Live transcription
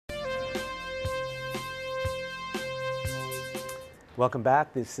Welcome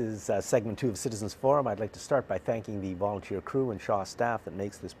back. This is segment 2 of Citizens Forum. I'd like to start by thanking the volunteer crew and Shaw staff that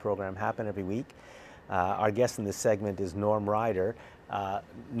makes this program happen every week. Our guest in this segment is Norm Ryder.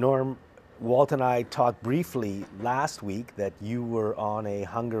 Norm, Walt and I talked briefly last week that you were on a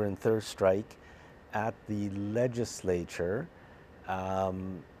hunger and thirst strike at the legislature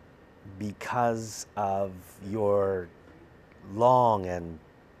because of your long and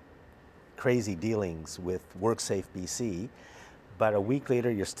crazy dealings with Worksafe BC. But a week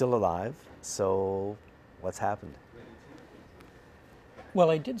later, you're still alive. So what's happened? Well,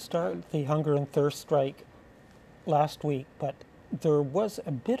 I did start the hunger and thirst strike last week, but there was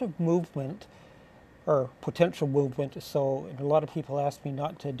a bit of movement, or potential movement, so a lot of people asked me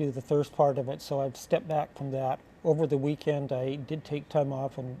not to do the thirst part of it, so I've stepped back from that. Over the weekend, I did take time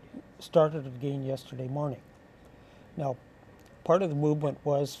off and started it again yesterday morning. Now, part of the movement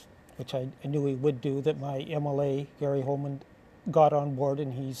was, which I knew he would do, that my MLA, Gary Holman, got on board,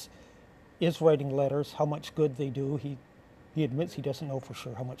 and is writing letters, how much good they do. He admits he doesn't know for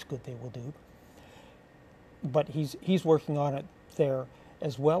sure how much good they will do, but he's working on it there.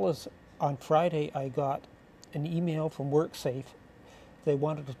 As well as on Friday, I got an email from Worksafe. They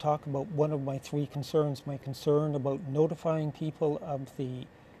wanted to talk about one of my 3 concerns, my concern about notifying people of the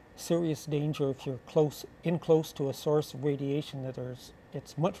serious danger if you're close to a source of radiation, that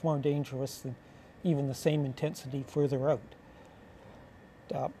it's much more dangerous than even the same intensity further out.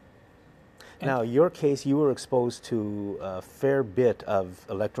 Now, your case, you were exposed to a fair bit of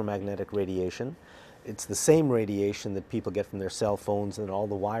electromagnetic radiation. It's the same radiation that people get from their cell phones and all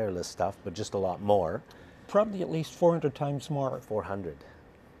the wireless stuff, but just a lot more. Probably at least 400 times more. 400.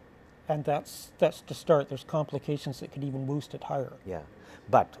 And that's to start. There's complications that could even boost it higher. Yeah,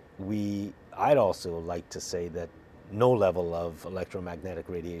 but I'd also like to say that no level of electromagnetic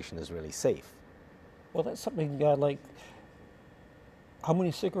radiation is really safe. Well, that's something like, how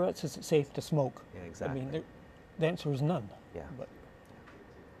many cigarettes is it safe to smoke? Yeah, exactly. I mean, the answer is none. Yeah. But.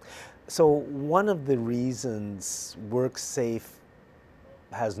 So one of the reasons Worksafe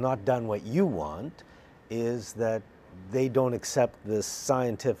has not done what you want is that they don't accept the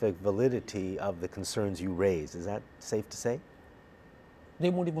scientific validity of the concerns you raise. Is that safe to say?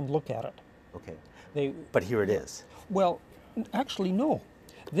 They won't even look at it. Okay. But here it is. Well, actually, no.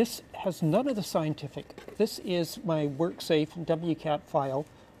 This has none of the scientific. This is my Worksafe WCAT file,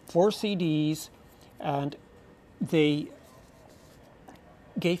 4 CDs, and they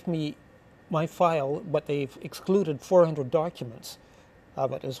gave me my file, but they've excluded 400 documents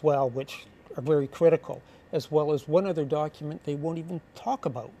of it as well, which are very critical, as well as one other document they won't even talk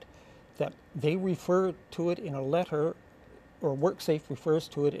about, that they refer to it in a letter, or Worksafe refers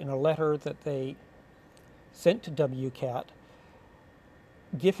to it in a letter that they sent to WCAT,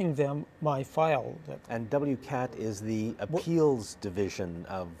 giving them my file. And WCAT is the appeals division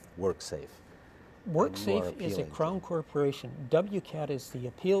of Worksafe. Worksafe is a Crown corporation. WCAT is the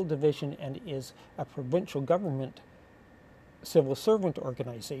appeal division and is a provincial government civil servant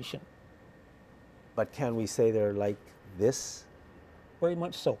organization. But can we say they're like this? Very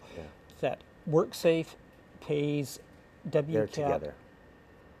much so. Yeah. That Worksafe pays WCAT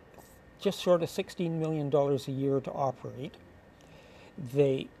just short of $16 million a year to operate.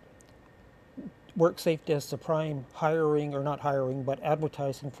 Worksafe does the prime hiring, or not hiring, but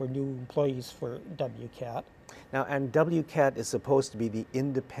advertising for new employees for WCAT. Now, and WCAT is supposed to be the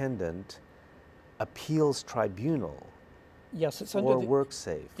independent appeals tribunal. Yes, it's under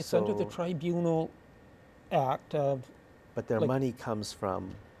Worksafe. It's under the Tribunal Act of. But their money comes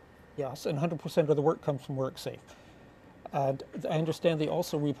from. Yes, and 100% of the work comes from Worksafe. And I understand they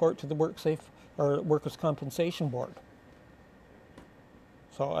also report to the Worksafe, or Workers' Compensation Board.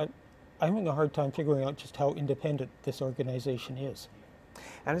 So I'm having a hard time figuring out just how independent this organization is.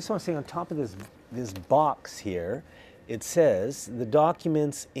 And I just want to say, on top of this box here, it says the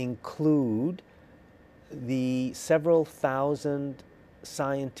documents include the several thousand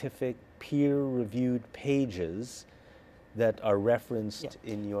scientific peer-reviewed pages that are referenced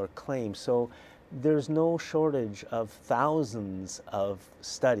in your claim. So there's no shortage of thousands of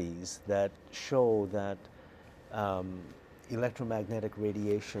studies that show that electromagnetic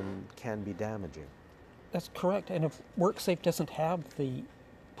radiation can be damaging. That's correct. And if Worksafe doesn't have the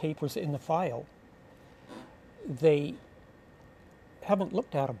papers in the file, they haven't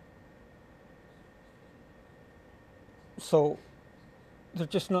looked at them. So they're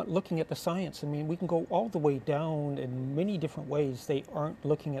just not looking at the science. I mean, we can go all the way down in many different ways. They aren't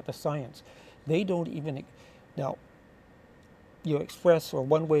looking at the science. They don't even, now, you express, or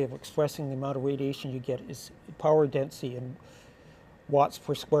one way of expressing the amount of radiation you get is power density in watts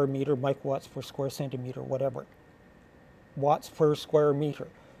per square meter, microwatts per square centimeter, whatever. watts per square meter.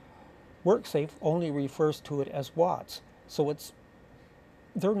 Worksafe only refers to it as watts. So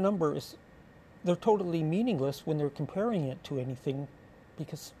their number is, they're totally meaningless when they're comparing it to anything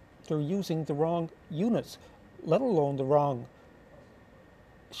because they're using the wrong units, let alone the wrong,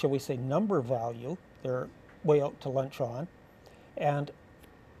 shall we say, number value. They're way out to lunch on. And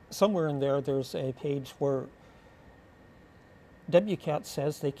somewhere in there, there's a page where WCAT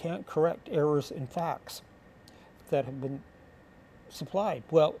says they can't correct errors in facts that have been supplied.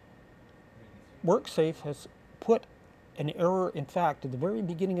 Well, Worksafe has put an error in fact at the very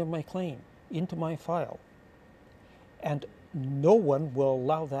beginning of my claim into my file, and no one will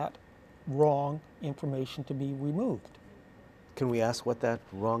allow that wrong information to be removed. Can we ask what that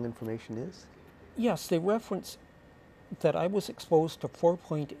wrong information is? Yes, they reference that I was exposed to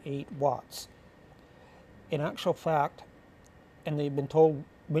 4.8 watts. In actual fact, and they've been told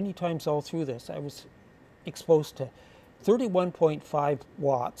many times all through this, I was exposed to 31.5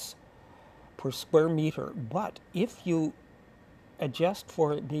 watts per square meter. But if you adjust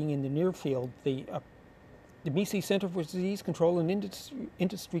for it being in the near field, the BC Centre for Disease Control and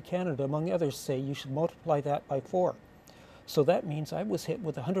Industry Canada, among others, say you should multiply that by 4. So that means I was hit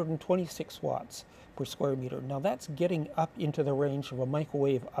with 126 watts per square meter. Now that's getting up into the range of a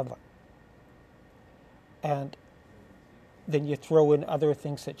microwave oven. And then you throw in other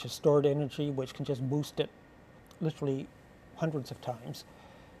things such as stored energy, which can just boost it literally hundreds of times.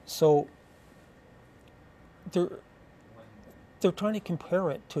 So they're trying to compare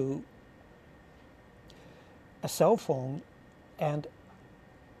it to a cell phone, and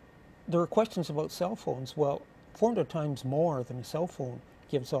there are questions about cell phones. Well, 400 times more than a cell phone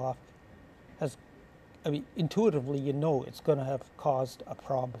gives off intuitively you know it's going to have caused a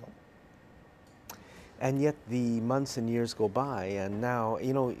problem. And yet the months and years go by, and now,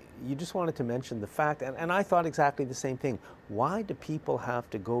 you just wanted to mention the fact, and I thought exactly the same thing. Why do people have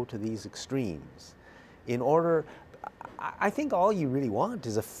to go to these extremes in order? I think all you really want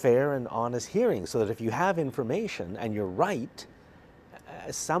is a fair and honest hearing, so that if you have information and you're right,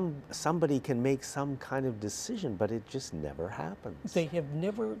 somebody can make some kind of decision, but it just never happens. They have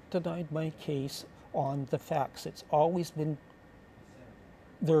never denied my case on the facts. It's always been,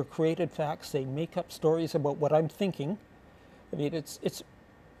 they're created facts. They make up stories about what I'm thinking. I mean, it's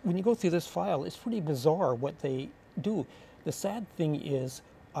when you go through this file, it's pretty bizarre what they do. The sad thing is,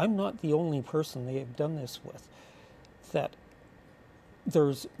 I'm not the only person they have done this with. That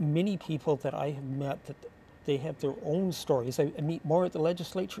there's many people that I have met that they have their own stories. I meet more at the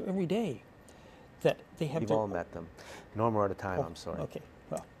legislature every day. That they have. You've all met them. Norm, we're out of time. Oh, I'm sorry. Okay.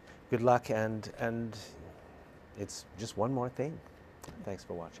 Well. Good luck, and it's just one more thing. Thanks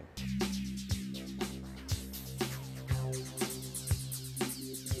for watching.